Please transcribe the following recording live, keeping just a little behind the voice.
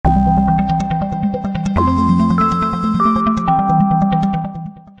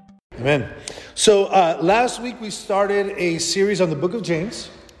Amen. So last week we started a series on the book of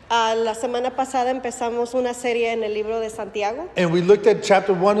James. La semana pasada empezamos una serie en el libro de Santiago. And we looked at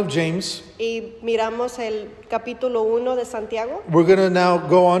chapter 1 of James. Y miramos el capítulo 1 de Santiago. We're going to now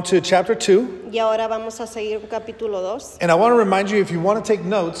go on to chapter 2. Y ahora vamos a seguir capítulo 2. And I want to remind you, if you want to take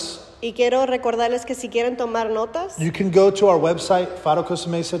notes, Y quiero recordarles que si quieren tomar notas, you can go to our website,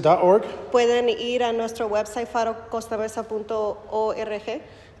 farocostamesa.org. pueden ir a nuestro website farocostamesa.org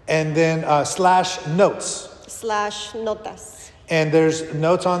And then /notes. /notas. And there's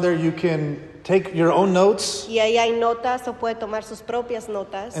notes on there. You can take your own notes. Y ahí hay notas o puede tomar sus propias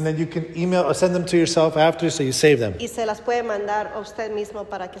notas. And then you can email or send them to yourself after so you save them. Y se las puede mandar a usted mismo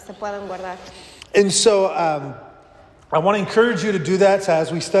para que se puedan guardar. And so I want to encourage you to do that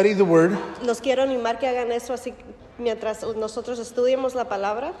as we study the Word. Los quiero animar que hagan eso así mientras nosotros estudiemos la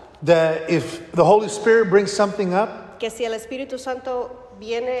palabra. That if the Holy Spirit brings something up, Que si el Espíritu Santo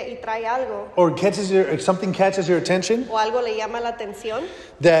viene y trae algo or something catches your attention, o algo le llama la atención,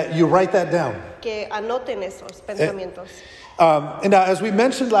 that you write that down. que anoten esos pensamientos. And as we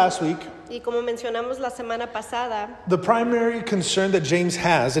mentioned last week, Y como mencionamos la semana pasada, the primary concern that James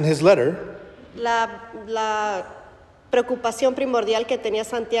has in his letter la preocupación primordial que tenía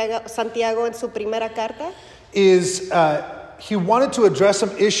Santiago en su primera carta is he wanted to address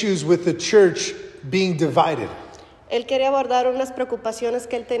some issues with the church being divided. Él quería abordar unas preocupaciones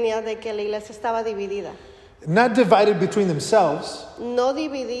que él tenía de que la iglesia estaba dividida. Not divided between themselves, No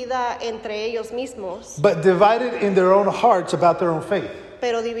dividida entre ellos mismos, but divided in their own hearts about their own faith.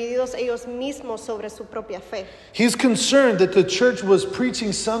 pero divididos ellos mismos sobre su propia fe. He's concerned that the church was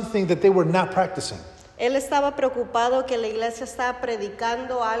preaching something that they were not practicing. Él estaba preocupado que la iglesia estaba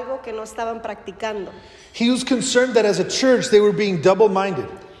predicando algo que no estaban practicando. He was concerned that as a church they were being double-minded.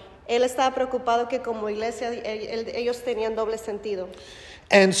 Él estaba preocupado que como iglesia ellos tenían doble sentido.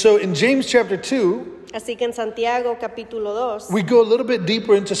 And so in James chapter 2, Así que en Santiago capítulo 2 we go a little bit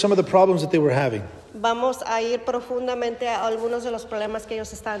deeper into some of the problems that they were having. vamos a ir profundamente a algunos de los problemas que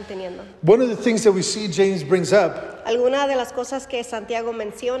ellos estaban teniendo. One of the things that we see James brings up Alguna de las cosas que Santiago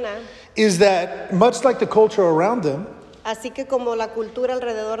menciona, is that much like the culture around them, así que como la cultura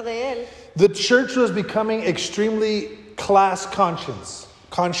alrededor de él, the church was becoming extremely class conscious.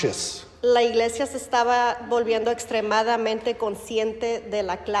 la iglesia se estaba volviendo extremadamente consciente de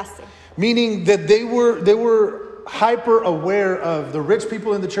la clase. Meaning that they were hyper aware of the rich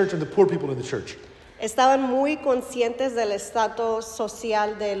people in the church and the poor people in the church. Estaban muy conscientes del estatus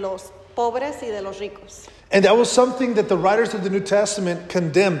social de los pobres y de los ricos. And that was something that the writers of the New Testament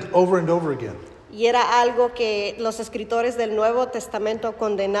condemned over and over again. Y era algo que los escritores del Nuevo Testamento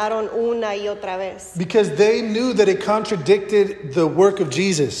condenaron una y otra vez. Because they knew that it contradicted the work of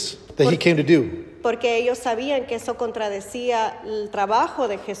Jesus that he came to do. Porque ellos sabían que eso contradecía el trabajo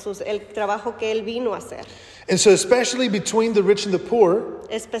de Jesús, el trabajo que él vino a hacer. And so especially between the rich and the poor,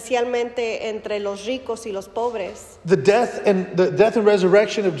 Especialmente entre los ricos y los pobres, the death and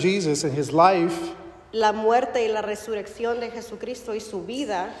resurrection of Jesus and his life la muerte y la resurrección de Jesucristo y su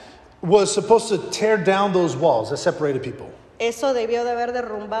vida, was supposed to tear down those walls that separated people. eso debió de haber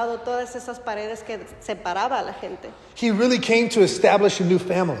derrumbado todas esas paredes que separaba a la gente. He really came to establish a new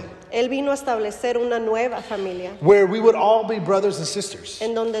family Él vino a establecer una nueva familia, where we would all be brothers and sisters,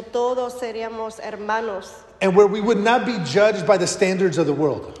 en donde todos seríamos hermanos and where we would not be judged by the standards of the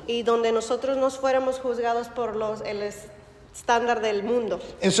world. y donde nosotros nos fuéramos juzgados por el estándar del mundo.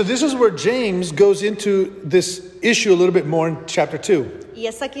 And so this is where James goes into this issue a little bit more in chapter 2. Y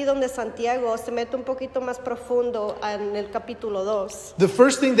es aquí donde Santiago se mete un poquito más profundo en el capítulo 2. The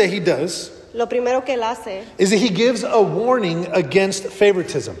first thing that he does Lo primero que él hace is that he gives a warning against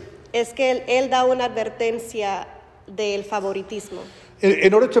favoritism. es que él da una advertencia del favoritismo.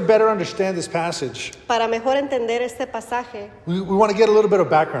 In order to better understand this passage, Para mejor entender este pasaje, we want to get a little bit of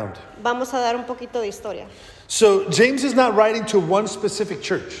background. vamos a dar un poquito de historia. So James is not writing to one specific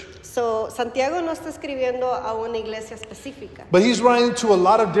church, Santiago no está escribiendo a una iglesia específica. but he's writing to a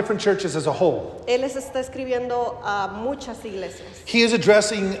lot of different churches as a whole. Él les está escribiendo a muchas iglesias. He is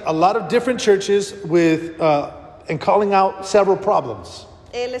addressing a lot of different churches with and calling out several problems.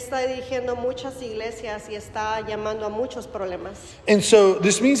 Él está dirigiendo muchas iglesias y está llamando a muchos problemas. And so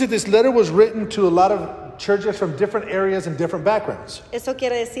this means that this letter was written to a lot of churches from different areas and different backgrounds. Eso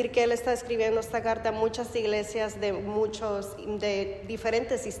quiere decir que él está escribiendo esta carta a muchas iglesias de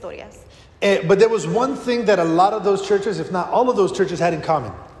diferentes historias. But there was one thing that a lot of those churches, if not all of those churches, had in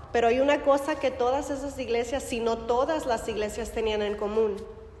common. Pero hay una cosa que todas esas iglesias, si no todas las iglesias tenían en común,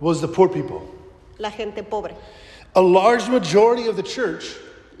 Was the poor people. la gente pobre. A large majority of the church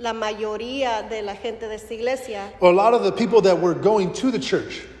La mayoría de la gente de esta iglesia, or a lot of the people that were going to the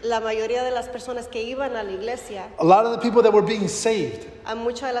church, la mayoría de las personas que iban a la iglesia, a lot of the people that were being saved, a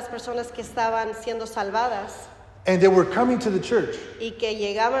muchas de las personas que estaban siendo salvadas and they were coming to the church, y que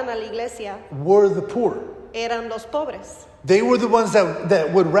llegaban a la iglesia, were the poor. eran los pobres. They were the ones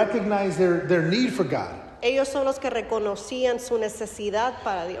that would recognize their need for God. Ellos son los que reconocían su necesidad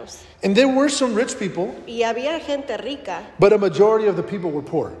para Dios. And there were some rich people, Y había gente rica, but a majority of the people were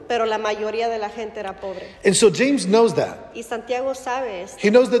poor. pero la mayoría de la gente era pobre. And so James knows that. Y Santiago sabe esto.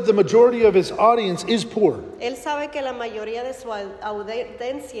 He knows that the majority of his audience is poor. Él sabe que la mayoría de su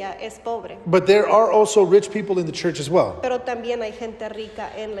audiencia es pobre, But there are also rich people in the church as well. pero también hay gente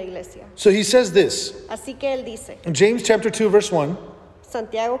rica en la iglesia. So he says this, Así que él dice, in James chapter 2, verse 1,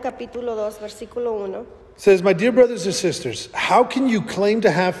 Santiago capítulo 2, versículo 1, says, "My dear brothers and sisters, how can you claim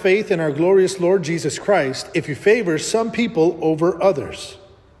to have faith in our glorious Lord Jesus Christ if you favor some people over others?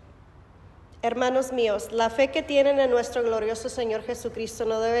 hermanos míos, la fe que tienen en nuestro glorioso Señor Jesucristo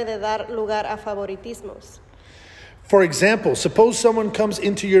no debe de dar lugar a favoritismos. For example, suppose someone comes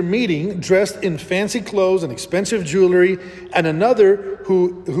into your meeting dressed in fancy clothes and expensive jewelry, and another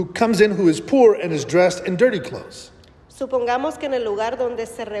who comes in who is poor and is dressed in dirty clothes. Supongamos que en el lugar donde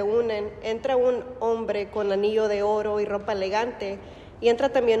se reúnen entra un hombre con anillo de oro y ropa elegante y entra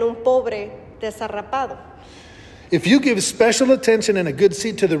también un pobre desarrapado. If you give special attention and a good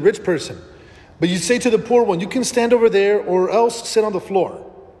seat to the rich person, but you say to the poor one, you can stand over there or else sit on the floor.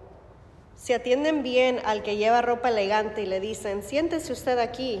 Si atienden bien al que lleva ropa elegante y le dicen, siéntese usted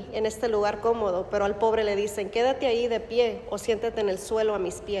aquí, en este lugar cómodo, pero al pobre le dicen, quédate ahí de pie o siéntate en el suelo a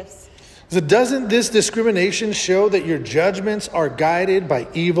mis pies. So doesn't this discrimination show that your judgments are guided by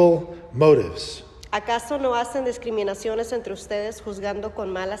evil motives? ¿Acaso no hacen discriminaciones entre ustedes juzgando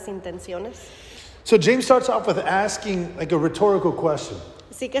con malas intenciones? So James starts off with asking like a rhetorical question.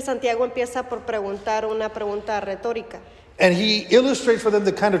 Así que Santiago empieza por preguntar una pregunta retórica. And he illustrates for them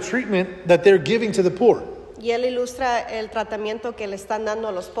the kind of treatment that they're giving to the poor. Y él ilustra el tratamiento que le están dando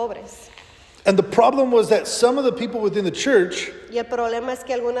a los pobres. And the problem was that some of the people within the church, Y el problema es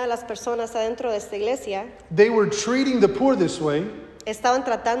que algunas de las personas adentro de esta iglesia they were treating the poor this way. estaban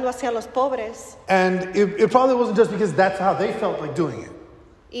tratando hacia los pobres And it probably wasn't just because that's how they felt like doing it.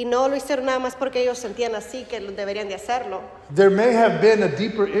 y no lo hicieron nada más porque ellos sentían así que deberían de hacerlo. There may have been a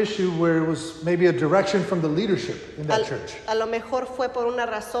deeper issue where it was maybe a direction from the leadership in that church. A lo mejor fue por una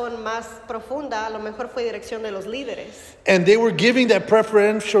razón más profunda, a lo mejor fue dirección de los líderes. And they were giving that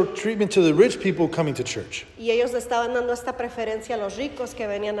preferential treatment to the rich people coming to church. Y ellos le estaban dando esta preferencia a los ricos que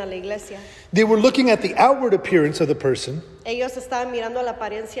venían a la iglesia. They were looking at the outward appearance of the person, Ellos estaban mirando la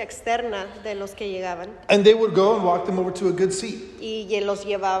apariencia externa de los que llegaban and they would go and walk them over to a good seat. y los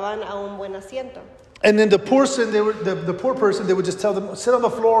llevaban a un buen asiento. And then the poor person, they would just tell them, sit on the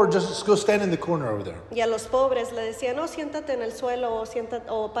floor or just go stand in the corner over there. Y a los pobres le decían, no, siéntate en el suelo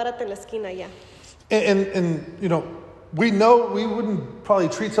o párate en la esquina allá. And you know, we know we wouldn't probably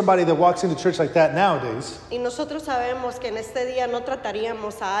treat somebody that walks into church like that nowadays. Y nosotros sabemos que en este día no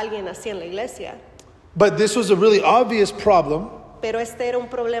trataríamos a alguien así en la iglesia, But this was a really obvious problem pero este era un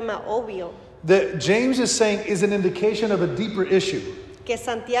problema obvio that James is saying is an indication of a deeper issue. que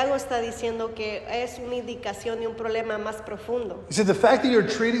Santiago está diciendo que es una indicación de un problema más profundo. He said the fact that you're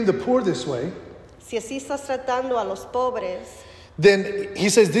treating the poor this way, Si así estás tratando a los pobres, then he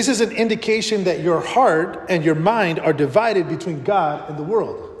says this is an indication that your heart and your mind are divided between God and the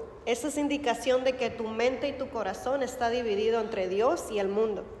world. esa es indicación de que tu mente y tu corazón está dividido entre Dios y el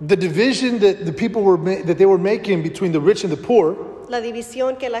mundo. The division that the people that they were making between the rich and the poor La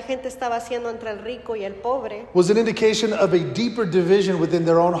división que la gente estaba haciendo entre el rico y el pobre was an indication of a deeper division within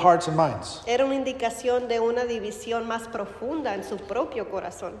their own hearts and minds. era una indicación de una división más profunda en su propio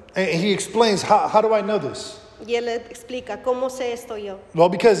corazón. And he explains, how do I know this? Y él le explica, ¿cómo sé esto yo? Well,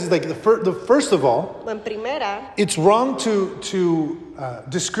 because it's like the first of all, En primera, it's wrong to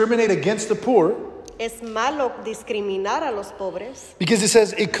discriminate against the poor es malo discriminar a los pobres because it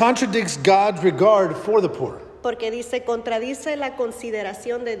says it contradicts God's regard for the poor. porque dice, contradice la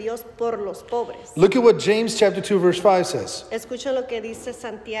consideración de Dios por los pobres. Look at what James chapter 2 verse 5 says. Escucha lo que dice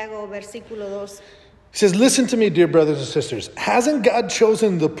Santiago, versículo 2. He says, listen to me, dear brothers and sisters. Hasn't God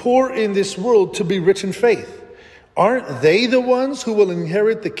chosen the poor in this world to be rich in faith? Aren't they the ones who will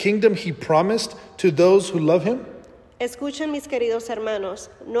inherit the kingdom he promised to those who love him? Escuchen, mis queridos hermanos,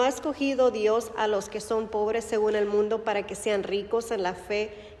 ¿no ha escogido Dios a los que son pobres según el mundo para que sean ricos en la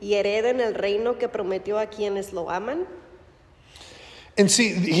fe y hereden el reino que prometió a quienes lo aman? And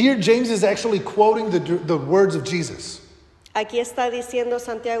see, here James is actually quoting the words of Jesus. Aquí está diciendo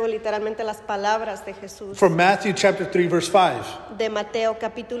Santiago literalmente las palabras de Jesús. From Matthew chapter 3, verse 5. De Mateo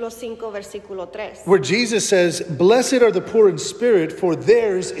capítulo 5, versículo 3. Where Jesus says, "Blessed are the poor in spirit, for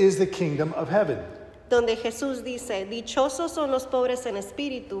theirs is the kingdom of heaven." Donde Jesús dice, dichosos son los pobres en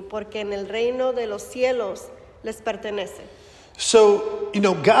espíritu, porque en el reino de los cielos les pertenece. So,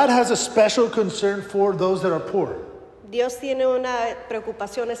 God has a special concern for those that are poor. Dios tiene una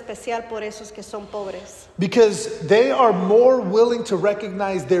preocupación especial por esos que son pobres. Because they are more willing to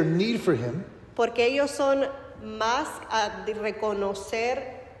recognize their need for Him. Porque ellos son más a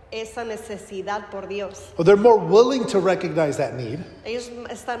reconocer esa necesidad por Dios. Or they're more willing to recognize that need. Ellos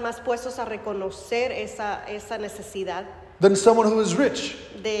están más puestos a reconocer esa necesidad Than someone who is rich.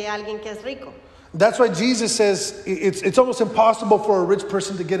 de alguien que es rico. That's why Jesus says it's almost impossible for a rich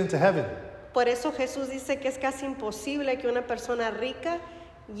person to get into heaven. Por eso Jesús dice que es casi imposible que una persona rica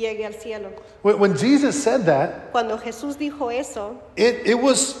llegue al cielo. When Jesus said that, Cuando Jesús dijo eso, it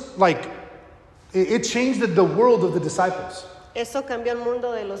was like, it changed the world of the disciples. eso cambió el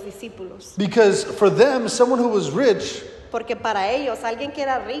mundo de los discípulos. Because for them, someone who was rich, Porque para ellos, alguien que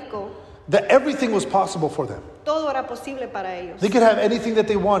era rico, that everything was possible for them. todo era posible para ellos. They could have anything that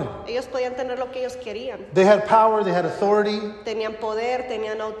they wanted. Ellos podían tener lo que ellos querían. They had power, they had authority. Tenían poder,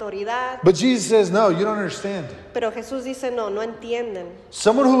 tenían autoridad. But Jesus says, no, you don't understand. Pero Jesús dice, no entienden.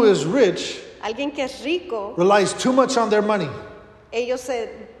 Someone who is rich Alguien que es rico, relies too much on their money. ellos se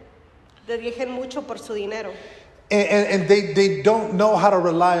dirigen mucho por su dinero. And they don't know how to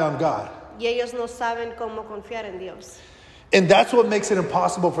rely on God. Y ellos no saben cómo confiar en Dios. And that's what makes it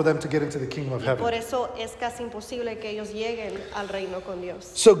impossible for them to get into the kingdom of heaven. Por eso es casi imposible que ellos lleguen al reino con Dios.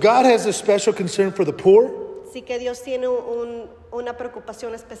 So God has a special concern for the poor, Así que Dios tiene una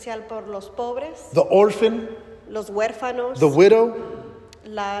preocupación especial por los pobres, the orphan, los huérfanos, the widow,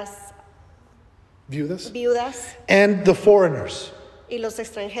 las viudas, viudas and the foreigners. y los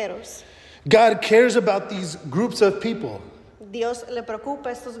extranjeros. God cares about these groups of people Dios le preocupa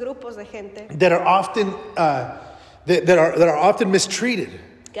a estos grupos de gente that are often that are often mistreated.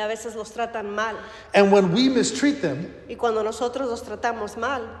 que a veces los tratan mal. And when we mistreat them, Y cuando nosotros los tratamos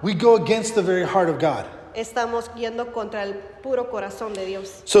mal, we go against the very heart of God. estamos yendo contra el puro corazón de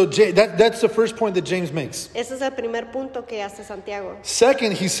Dios. So that's the first point that James makes. Ese es el primer punto que hace Santiago.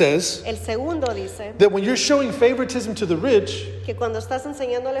 Second, he says El segundo dice that when you're showing favoritism to the rich, que cuando estás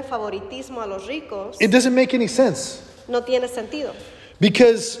enseñándole favoritismo a los ricos, it doesn't make any sense. no tiene sentido.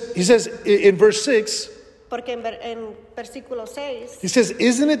 Because he says in verse 6, Porque en versículo 6 he says,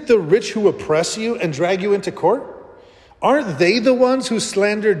 "Isn't it the rich who oppress you and drag you into court? Aren't they the ones who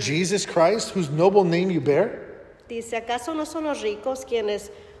slander Jesus Christ, whose noble name you bear?" dice, ¿acaso no son los ricos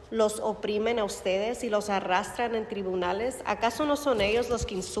quienes los oprimen a ustedes y los arrastran en tribunales? ¿Acaso no son ellos los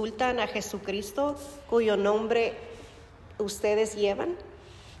que insultan a Jesucristo, cuyo nombre ustedes llevan?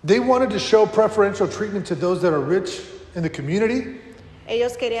 They wanted to show preferential treatment to those that are rich in the community.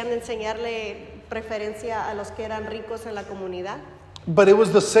 Ellos querían enseñarle preferencia a los que eran ricos en la comunidad, But it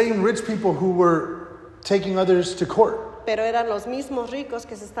was the same rich people who were taking others to court, pero eran los mismos ricos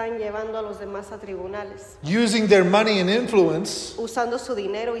que se están llevando a los demás a tribunales, using their money and influence usando su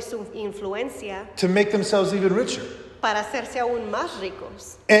dinero y su influencia to make themselves even richer. para hacerse aún más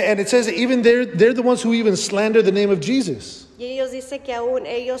ricos. And it says that even they're the ones who even slander the name of Jesus. Y ellos dicen que aún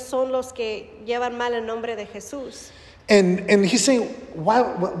ellos son los que llevan mal el nombre de Jesús. And he's saying,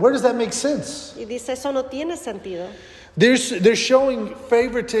 where does that make sense? Y dice, eso no tiene sentido. They're showing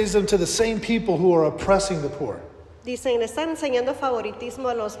favoritism to the same people who are oppressing the poor. Dicen, le están enseñando favoritismo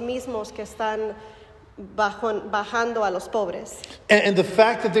a los mismos que están bajando a los pobres. And the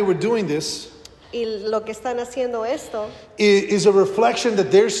fact that they were doing this Y lo que están haciendo esto is a reflection that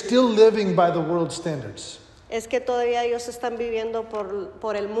they're still living by the world's standards. es que todavía ellos están viviendo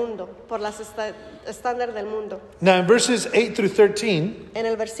por el mundo, por las estándares del mundo. Now in verses 8 through 13, En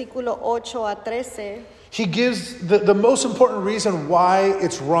el versículo 8 a 13, he gives the most important reason why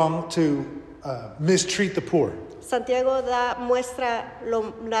it's wrong to mistreat the poor. Santiago muestra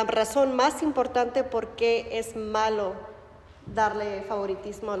la razón más importante por qué es malo darle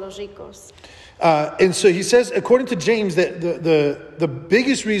favoritismo a los ricos. And so he says, according to James, that the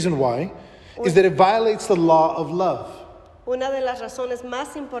biggest reason why is that it violates the law of love. Una de las razones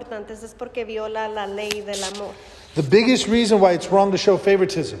más importantes es porque viola la ley del amor. The biggest reason why it's wrong to show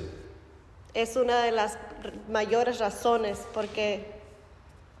favoritism Es una de las mayores razones porque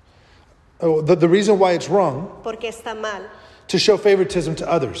the reason why it's wrong está mal to show favoritism to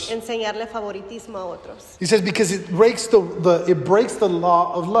others. enseñarle favoritismo a otros. He says because it breaks the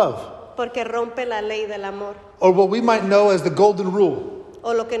law of love, Porque rompe la ley del amor. or what we might know as the golden rule.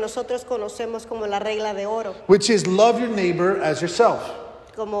 o lo que nosotros conocemos como la regla de oro, which is love your neighbor as yourself.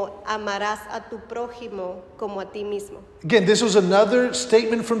 como amarás a tu prójimo como a ti mismo. Again, this was another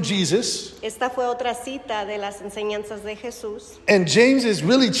statement from Jesus, Esta fue otra cita de las enseñanzas de Jesús, and James is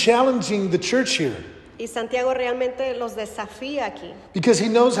really challenging the church here y Santiago realmente los desafía aquí, because he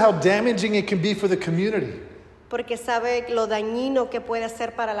knows how damaging it can be for the community porque sabe lo dañino que puede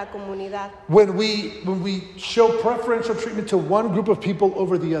ser para la comunidad when we show preferential treatment to one group of people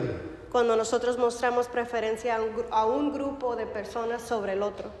over the other. cuando nosotros mostramos preferencia a un grupo de personas sobre el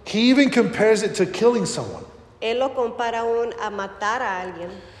otro. He even compares it to killing someone, Él lo compara aún a matar a alguien.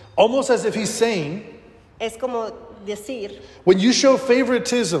 almost as if he's saying, Es como decir, when you show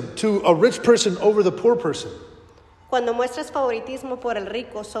favoritism to a rich person over the poor person, cuando muestras favoritismo por el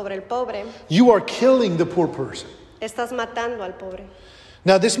rico sobre el pobre, you are killing the poor person. estás matando al pobre.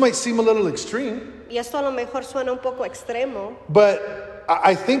 Now, this might seem a little extreme, Y esto a lo mejor suena un poco extremo, but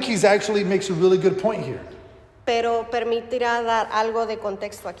I think he's actually makes a really good point here. pero permitirá dar algo de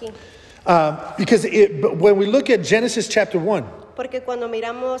contexto aquí. Because when we look at Genesis chapter 1, Porque cuando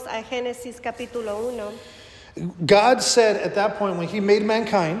miramos a Génesis capítulo 1, God said at that point when he made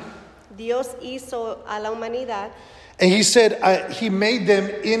mankind, Dios hizo a la humanidad and he said he made them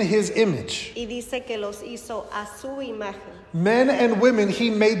in his image. y dice que los hizo a su imagen. Men and women, he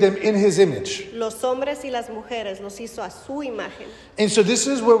made them in his image. Los hombres y las mujeres los hizo a su imagen. And so this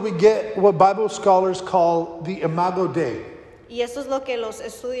is where we get what Bible scholars call the Imago Dei. Y eso es lo que los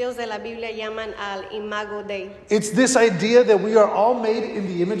estudios de la Biblia llaman al imago Dei. It's this idea that we are all made in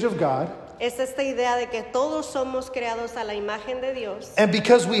the image of God. Es esta idea de que todos somos creados a la imagen de Dios. And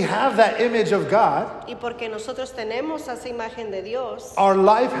because we have that image of God, Y porque nosotros tenemos esa imagen de Dios, our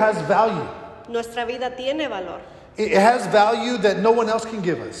life has value. nuestra vida tiene valor. It has value that no one else can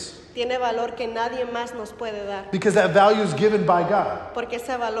give us Tiene valor que nadie más nos puede dar. because that value is given by God. Porque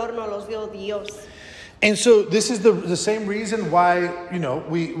ese valor nos los dio Dios. And so this is the same reason why,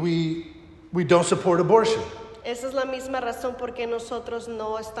 we don't support abortion. Esa es la misma razón por qué nosotros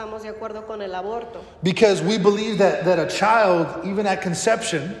no estamos de acuerdo con el aborto. Because we believe that a child, even at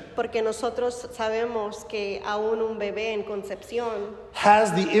conception, Porque nosotros sabemos que aún un bebé en concepción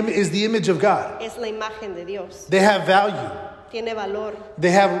is the image of God. es la imagen de Dios. They have value. Tiene valor. They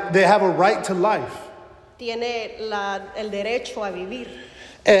have a right to life. Tiene el derecho a vivir.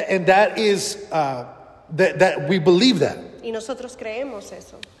 And that is, that we believe that. Y nosotros creemos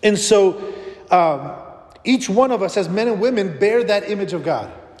eso. And so each one of us as men and women bear that image of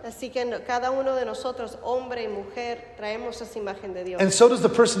God. Así que cada uno de nosotros, hombre y mujer, traemos esa imagen de Dios. And so does the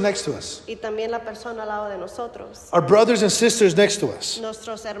person next to us. Y también la persona al lado de nosotros. Our brothers and sisters next to us.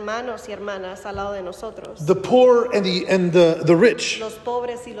 Nuestros hermanos y hermanas al lado de nosotros. The poor and the rich. Los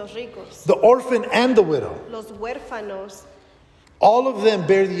pobres y los ricos. The orphan and the widow. Los huérfanos. All of them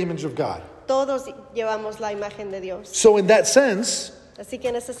bear the image of God. Todos llevamos la imagen de Dios. So in that sense, Así que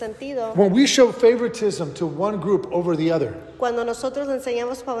en ese sentido, when we show favoritism to one group over the other, cuando nosotros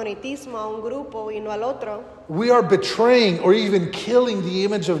enseñamos favoritismo a un grupo y no al otro, we are betraying or even killing the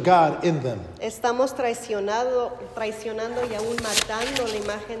image of God in them. estamos traicionando y aún matando la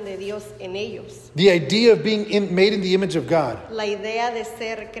imagen de Dios en ellos. The idea of being made in the image of God La idea de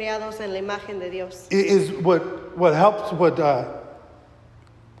ser creados en la imagen de Dios is what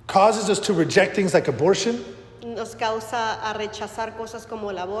causes us to reject things like abortion nos causa a rechazar cosas como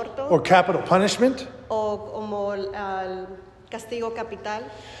el aborto or capital punishment. o como el castigo capital.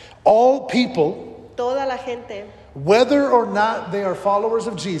 All people, Toda la gente, whether or not they are followers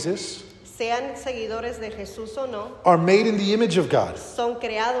of Jesus, sean seguidores de Jesús o no, are made in the image of God. son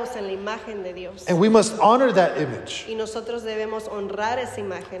creados en la imagen de Dios. And we must honor that image Y nosotros debemos honrar esa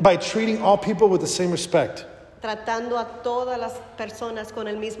imagen, by treating all people with the same respect, tratando a todas las personas con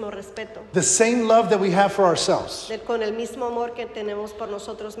el mismo respeto, the same love that we have for ourselves. con el mismo amor que tenemos por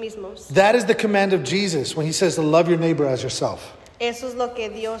nosotros mismos. That is the command of Jesus when he says to love your neighbor as yourself. Eso es lo que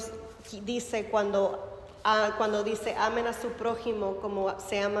Dios dice cuando dice amen a su prójimo como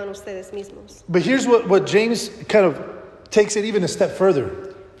se aman ustedes mismos. But here's what James kind of takes it even a step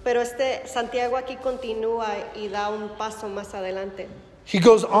further. Pero Santiago aquí continúa y da un paso más adelante. He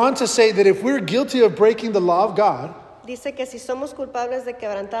goes on to say that if we're guilty of breaking the law of God, Dice que si somos culpables de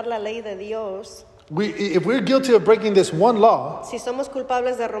quebrantar la ley de Dios, if we're guilty of breaking this one law, si somos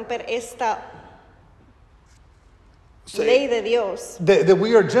culpables de romper esta ley de Dios, that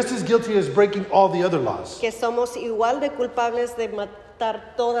we are just as guilty as breaking all the other laws. que somos igual de culpables de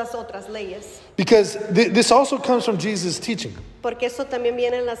matar todas otras leyes. Because this also comes from Jesus' teaching. Porque eso también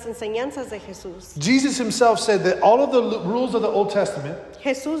viene en las enseñanzas de Jesús. Jesus himself said that all of the rules of the Old Testament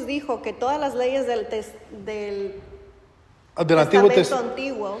Jesús dijo que todas las leyes del del Antiguo Testamento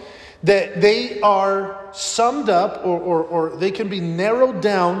Antiguo, that they are summed up or they can be narrowed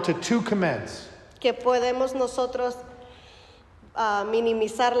down to two commands. que podemos nosotros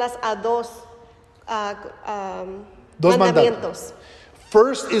minimizarlas a dos Dos mandamientos.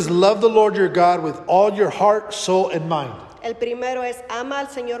 First is love the Lord your God with all your heart, soul, and mind. El primero es ama al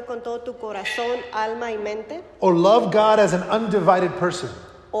Señor con todo tu corazón, alma y mente. Or love God as an undivided person.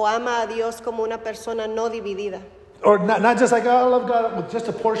 O ama a Dios como una persona no dividida. Or not just like, oh, I love God with just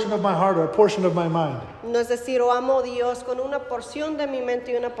a portion of my heart or a portion of my mind. No es decir, o amo a Dios con una porción de mi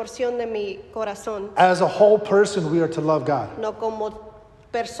mente y una porción de mi corazón. As a whole person, we are to love God. No como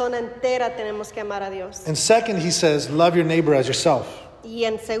persona entera tenemos que amar a Dios. And second, he says, love your neighbor as yourself. Y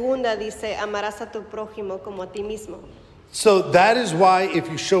en segunda dice, amarás a tu prójimo como a ti mismo. So that is why if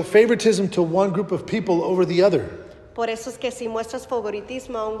you show favoritism to one group of people over the other. Por eso es que si muestras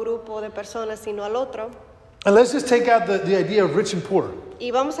favoritismo a un grupo de personas y no al otro. And let's just take out the idea of rich and poor. Y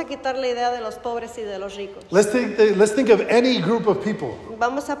vamos a quitar la idea de los pobres y de los ricos. Let's think of any group of people.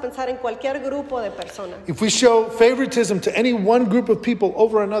 Vamos a pensar en cualquier grupo de personas. If we show favoritism to any one group of people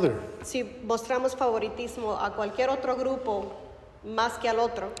over another, Si mostramos favoritismo a cualquier otro grupo más que al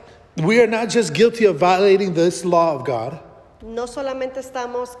otro, we are not just guilty of violating this law of God, no solamente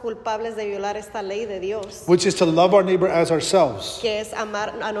estamos culpables de violar esta ley de Dios, which is to love our neighbor as ourselves, que es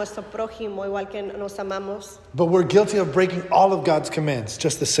amar a nuestro prójimo igual que nos amamos, but we're guilty of breaking all of God's commands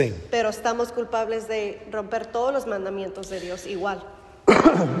just the same. pero estamos culpables de romper todos los mandamientos de Dios igual.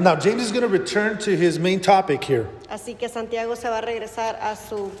 Now, James is going to return to his main topic here, Así que Santiago se va a regresar a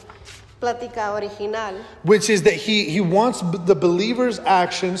su plática original, which is that he wants the believers'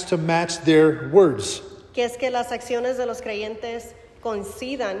 actions to match their words. que es que las acciones de los creyentes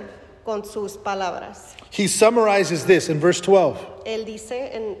coincidan con sus palabras. He summarizes this in verse 12. Él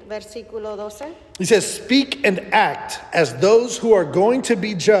dice en versículo 12, He says, speak and act as those who are going to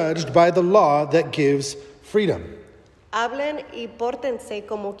be judged by the law that gives freedom. hablen y pórtense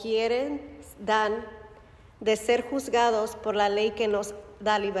como quieren dan de ser juzgados por la ley que nos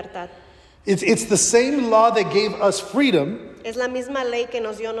da libertad. It's the same law that gave us freedom Es la misma ley que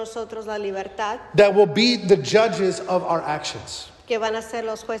nos dio a nosotros la libertad, that will be the judges of our actions. que van a ser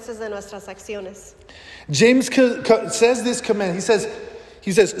los jueces de nuestras acciones. James says this command. He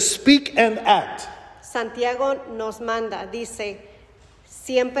says, speak and act. Santiago nos manda, dice,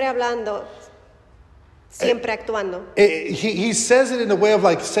 siempre hablando, siempre actuando. He says it in a way of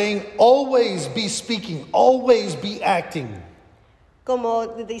like saying, always be speaking, always be acting. Como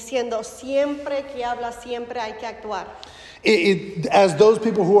diciendo, siempre que habla, siempre hay que actuar. As those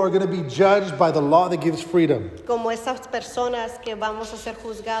people who are going to be judged by the law that gives freedom. Como esas personas que vamos a ser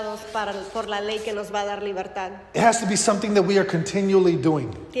juzgados por la ley que nos va a dar libertad. It has to be something that we are continually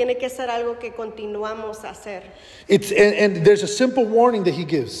doing. Tiene que ser algo que continuamos a hacer. And there's a simple warning that he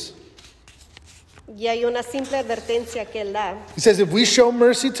gives. Y hay una simple advertencia que él da. He says, if we show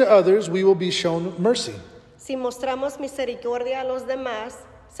mercy to others, we will be shown mercy. Si mostramos misericordia a los demás,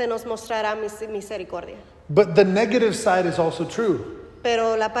 se nos mostrará misericordia. But the negative side is also true.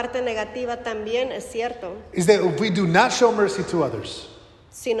 Pero la parte negativa también es cierto. Is that if we do not show mercy to others,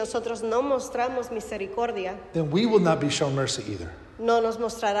 Si nosotros no mostramos misericordia, then we will not be shown mercy either. no nos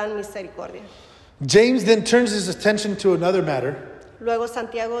mostrarán misericordia. James then turns his attention to another matter, Luego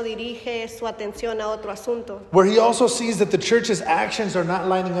Santiago dirige su atención a otro asunto, where he also sees that the church's actions are not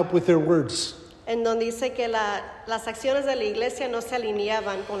lining up with their words. en donde dice que las acciones de la iglesia no se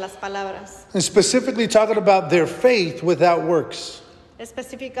alineaban con las palabras, And specifically talking about their faith without works.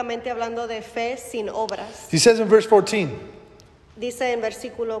 específicamente hablando de fe sin obras. He says in verse 14, Dice en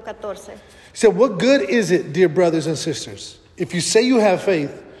versículo 14, he said, what good is it, dear brothers and sisters, if you say you have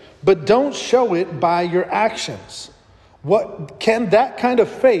faith, but don't show it by your actions? What can that kind of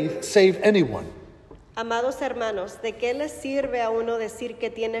faith save anyone? amados hermanos, ¿de qué les sirve a uno decir que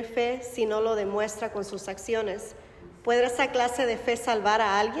tiene fe si no lo demuestra con sus acciones? ¿Puede esa clase de fe salvar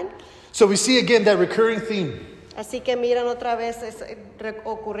a alguien? So we see again that recurring theme, Así que miran otra vez,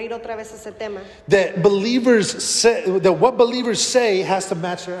 ocurrir otra vez ese tema, that what believers say has to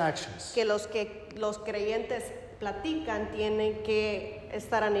match their actions. que los creyentes platican tienen que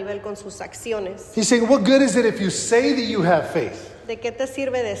estar a nivel con sus acciones. He's saying, what good is it if you say that you have faith, ¿De qué te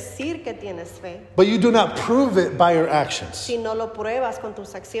sirve decir que tienes fe but you do not prove it by your actions? si no lo pruebas con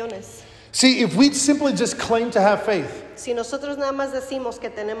tus acciones? See, if we simply just claim to have faith, Si nosotros nada más decimos que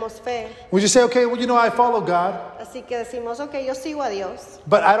tenemos fe, we just say, okay, well, I follow God, así que decimos, ok, yo sigo a Dios,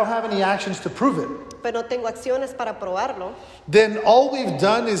 but I don't have any actions to prove it, pero no tengo acciones para probarlo, then all we've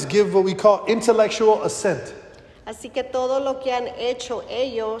done is give what we call intellectual assent. así que todo lo que han hecho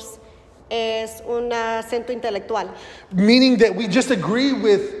ellos es un acento intelectual. Meaning that we just agree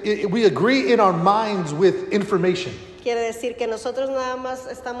in our minds with information. Quiere decir que nosotros nada más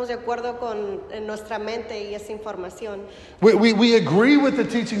estamos de acuerdo con en nuestra mente y esa información. We agree with the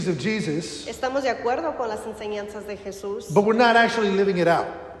teachings of Jesus, Estamos de acuerdo con las enseñanzas de Jesús, but we're not actually living it out.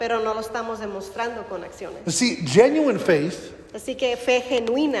 pero no lo estamos demostrando con acciones. You see, genuine faith, Así que fe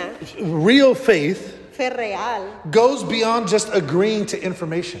genuina, real faith, fe real, goes beyond just agreeing to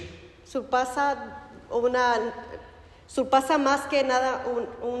information. surpasa más que nada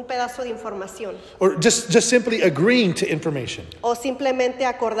un pedazo de información. Or just simply agreeing to information. O simplemente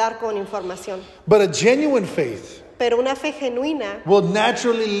acordar con información. But a genuine faith Pero una fe genuina will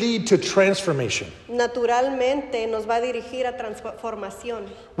naturally lead to transformation. naturalmente nos va a dirigir a transformación.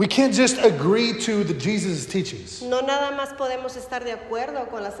 We can't just agree to the Jesus' teachings. No nada más podemos estar de acuerdo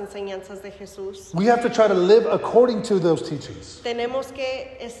con las enseñanzas de Jesús. We have to try to live according to those teachings. Tenemos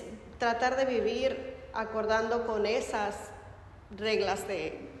que tratar de vivir acordando con esas reglas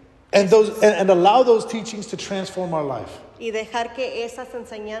And allow those teachings to transform our life. y dejar que esas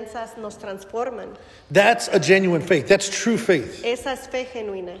enseñanzas nos transformen. That's a genuine faith. That's true faith. Esa es fe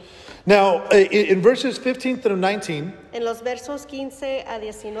genuina. Now, in verses 15 through 19, En los versos 15 a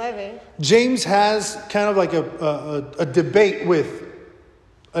 19, James has kind of like a debate with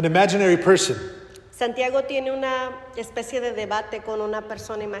an imaginary person. Santiago tiene una especie de debate con una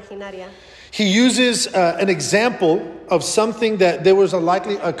persona imaginaria. He uses an example of something that there was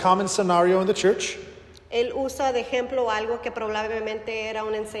likely a common scenario in the church. Él usa de ejemplo algo que probablemente era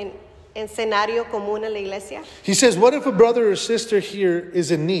un escenario común en la iglesia. He says, what if a brother or sister here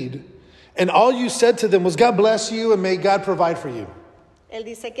is in need, and all you said to them was, God bless you and may God provide for you? Él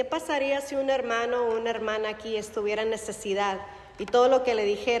dice, ¿qué pasaría si un hermano o una hermana aquí estuviera en necesidad y todo lo que le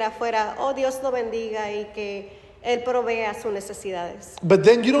dijera fuera, oh, Dios lo bendiga y que Él provea sus necesidades? But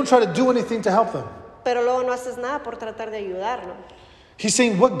then you don't try to do anything to help them. Pero luego no haces nada por tratar de ayudarlo. He's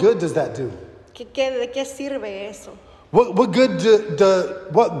saying, what good does that do? ¿De qué sirve eso? What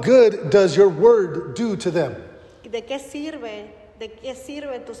good does your word do to them? ¿De qué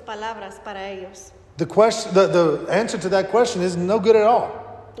sirven tus palabras para ellos? The answer to that question is no good at all.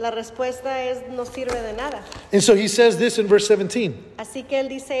 La respuesta es no sirve de nada. And so he says this in verse 17. Así que él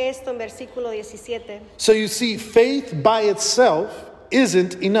dice esto en versículo 17. So you see, faith by itself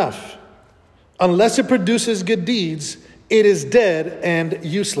isn't enough. Unless it produces good deeds, it is dead and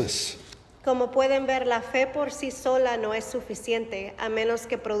useless. Como pueden ver, la fe por sí sola no es suficiente, a menos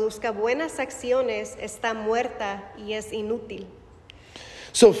que produzca buenas acciones, está muerta y es inútil.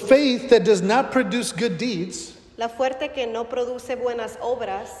 So faith that does not produce good deeds, La fuerte que no produce buenas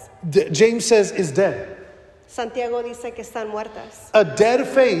obras, James says, is dead. Santiago dice que están muertas. A dead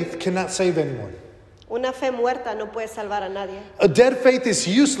faith cannot save anyone. Una fe muerta no puede salvar a nadie. A dead faith is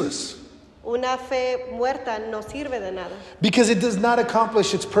useless Una fe muerta no sirve de nada, because it does not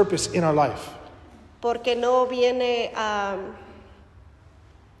accomplish its purpose in our life. porque no viene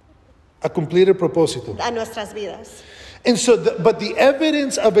A cumplir el propósito. a nuestras vidas. And so, but the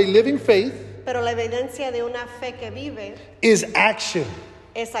evidence of a living faith Pero la evidencia de una fe que vive is action.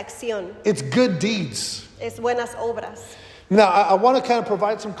 es acción, It's good deeds. es buenas obras. Now, I want to kind of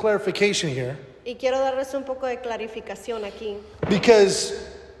provide some clarification here, Y quiero darles un poco de clarificación aquí, because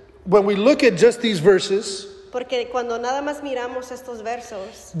when we look at just these verses, porque cuando nada más miramos estos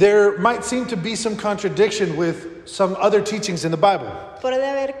versos, there might seem to be some contradiction with some other teachings in the Bible. puede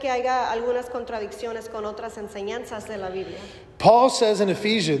haber que haya algunas contradicciones con otras enseñanzas de la Biblia. Paul says in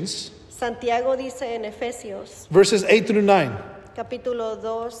Ephesians, Santiago dice en Efesios, verses 8 through 9, capítulo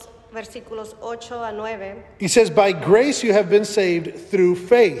 2, versículos 8 a 9, he says, by grace you have been saved through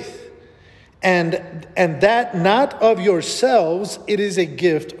faith, and that not of yourselves, it is a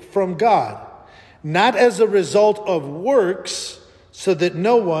gift from God, not as a result of works, so that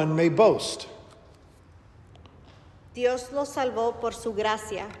no one may boast. Dios los salvó por su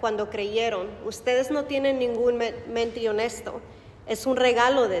gracia cuando creyeron. Ustedes no tienen ningún mente honesto. Es un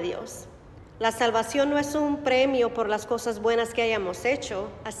regalo de Dios. La salvación no es un premio por las cosas buenas que hayamos hecho,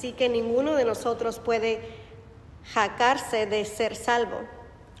 así que ninguno de nosotros puede jactarse de ser salvo.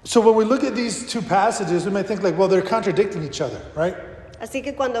 So when we look at these two passages, we might think like, well, they're contradicting each other, right? Así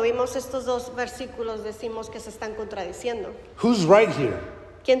que cuando vimos estos dos versículos decimos que se están contradiciendo. Who's right here?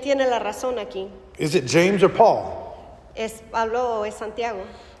 ¿Quién tiene la razón aquí? Is it James or Paul? ¿Es Pablo o es Santiago?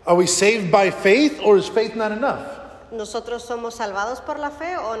 Are we saved by faith, or is faith not enough? ¿Nosotros somos salvados por la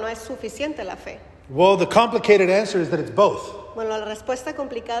fe o no es suficiente la fe? Well, the complicated answer is that it's both. Bueno, la respuesta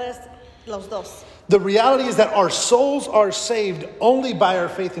complicada es los dos. The reality is that our souls are saved only by our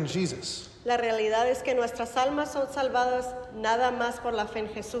faith in Jesus. La realidad es que nuestras almas son salvadas nada más por la fe en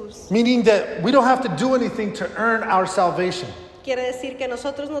Jesús. Meaning that we don't have to do anything to earn our salvation. Quiere decir que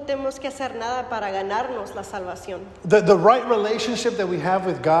nosotros no tenemos que hacer nada para ganarnos la salvación. The right relationship that we have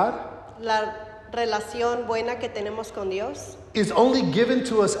with God La relación buena que tenemos con Dios is only given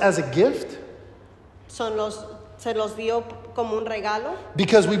to us as a gift se los dio como un regalo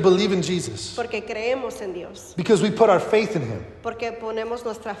because we believe in Jesus, porque creemos en Dios, because we put our faith in Him. porque ponemos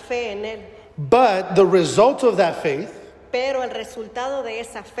nuestra fe en Él. But the result of that faith Pero el resultado de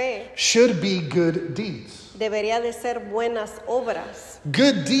esa fe should be good deeds. debería de ser buenas obras.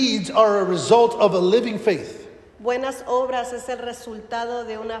 Good deeds are a result of a living faith. Buenas obras es el resultado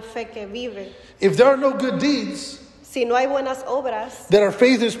de una fe que vive. If there are no good deeds Si no hay buenas obras that our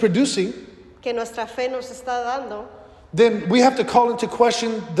faith is producing, que nuestra fe nos está dando, then we have to call into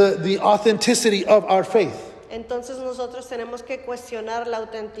question the authenticity of our faith. entonces nosotros tenemos que cuestionar la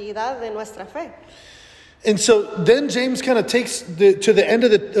autenticidad de nuestra fe. And so then James kind of takes to the end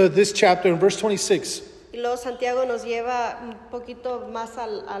of this chapter in verse 26. Y luego Santiago nos lleva un poquito más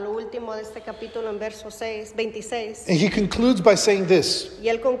a lo último de este capítulo en verso 26. And he concludes by saying this. Y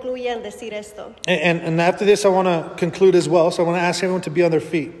él concluye en decir esto. And after this, I want to conclude as well. So I want to ask everyone to be on their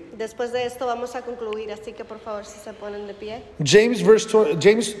feet. Después de esto vamos a concluir, así que por favor si se ponen de pie. James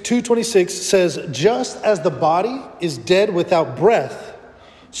 2:26 says, just as the body is dead without breath,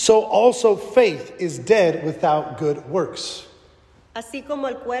 so also faith is dead without good works. Así como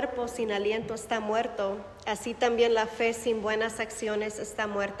el cuerpo sin aliento está muerto, así también la fe sin buenas acciones está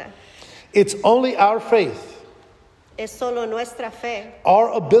muerta. It's only our faith, Es solo nuestra fe, our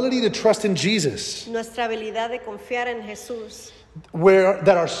ability to trust in Jesus, nuestra habilidad de confiar en Jesús,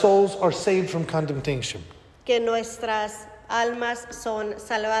 that our souls are saved from condemnation. que nuestras almas son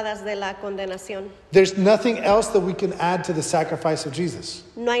salvadas de la condenación. There's nothing else that we can add to the sacrifice of Jesus.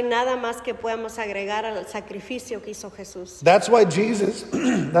 No hay nada más que podamos agregar al sacrificio que hizo Jesús. That's why Jesus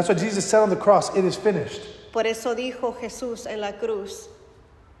said on the cross, it is finished. Por eso dijo Jesús en la cruz,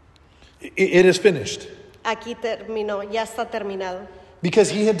 It is finished. aquí terminó, ya está terminado. Because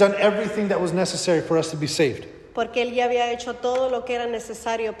he had done everything that was necessary for us to be saved. Porque Él ya había hecho todo lo que era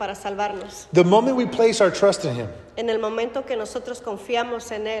necesario para salvarnos. The moment we place our trust in him, En el momento que nosotros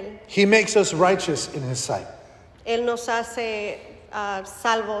confiamos en Él, he makes us righteous in his sight. Él nos hace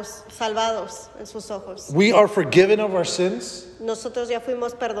salvados en sus ojos. We are forgiven of our sins, Nosotros ya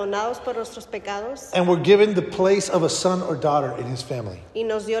fuimos perdonados por nuestros pecados and we're given the place of a son or daughter in his family. y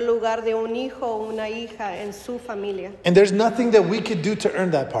nos dio lugar de un hijo o una hija en su familia. And there's nothing that we could do to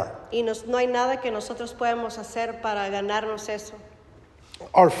earn that part. Y no hay nada que nosotros podamos hacer para ganarnos eso.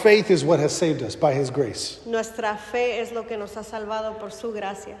 Our faith is what has saved us by his grace. Nuestra fe es lo que nos ha salvado por su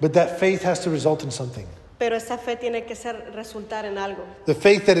gracia. But that faith has to result in something. Pero esa fe tiene que resultar en algo. The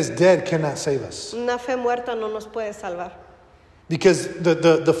faith that is dead cannot save us. Una fe muerta no nos puede salvar. Because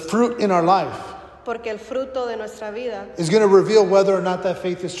the fruit in our life Porque el fruto de nuestra vida is going to reveal whether or not that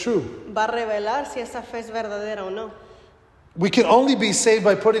faith is true. va a revelar si esa fe es verdadera o no. We can only be saved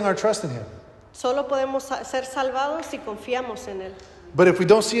by putting our trust in him. Solo podemos ser salvados si confiamos en Él. But if we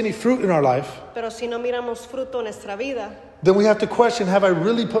don't see any fruit in our life, Pero si no miramos fruto en nuestra vida, then we have to question, have I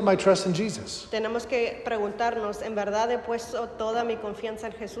really put my trust in Jesus? tenemos que preguntarnos, ¿en verdad he puesto toda mi confianza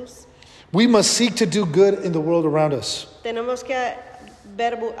en Jesús? We must seek to do good in the world around us. Tenemos que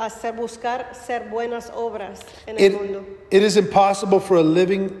buscar ser buenas obras en el mundo. It is impossible for a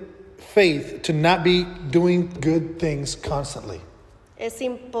living faith to not be doing good things constantly. Es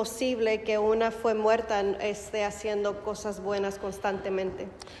imposible que una fe muerta esté haciendo cosas buenas constantemente.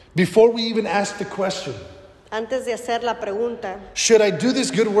 Before we even ask the question, Antes de hacer la pregunta, should I do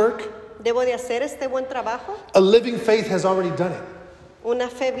this good work? ¿debo de hacer este buen trabajo? A living faith has already done it, Una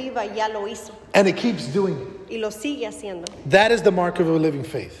fe viva ya lo hizo and it keeps doing it. y lo sigue haciendo. That is the mark of a living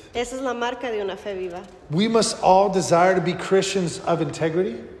faith. Esa es la marca de una fe viva. We must all desire to be Christians of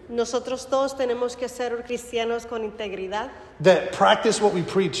integrity, Nosotros todos tenemos que ser cristianos con integridad that practice what we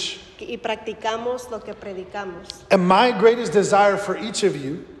preach. y practicamos lo que predicamos. And my greatest desire for each of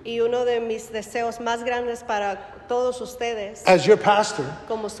you, Y uno de mis deseos más grandes para todos ustedes, as your pastor,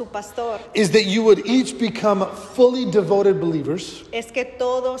 como su pastor, is that you would each become fully devoted believers es que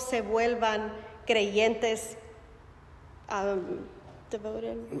todos se vuelvan creyentes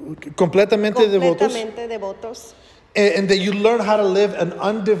completamente devotos, completamente devotos and that you learn how to live an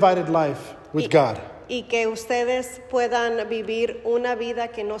undivided life with God. y que ustedes puedan vivir una vida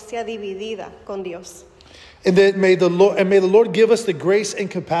que no sea dividida con Dios. And that may the Lord give us the grace and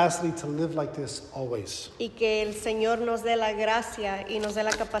capacity to live like this always. Y que el Señor nos dé la gracia y nos dé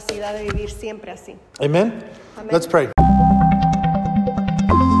la capacidad de vivir siempre así. Amen? Amén. Let's pray.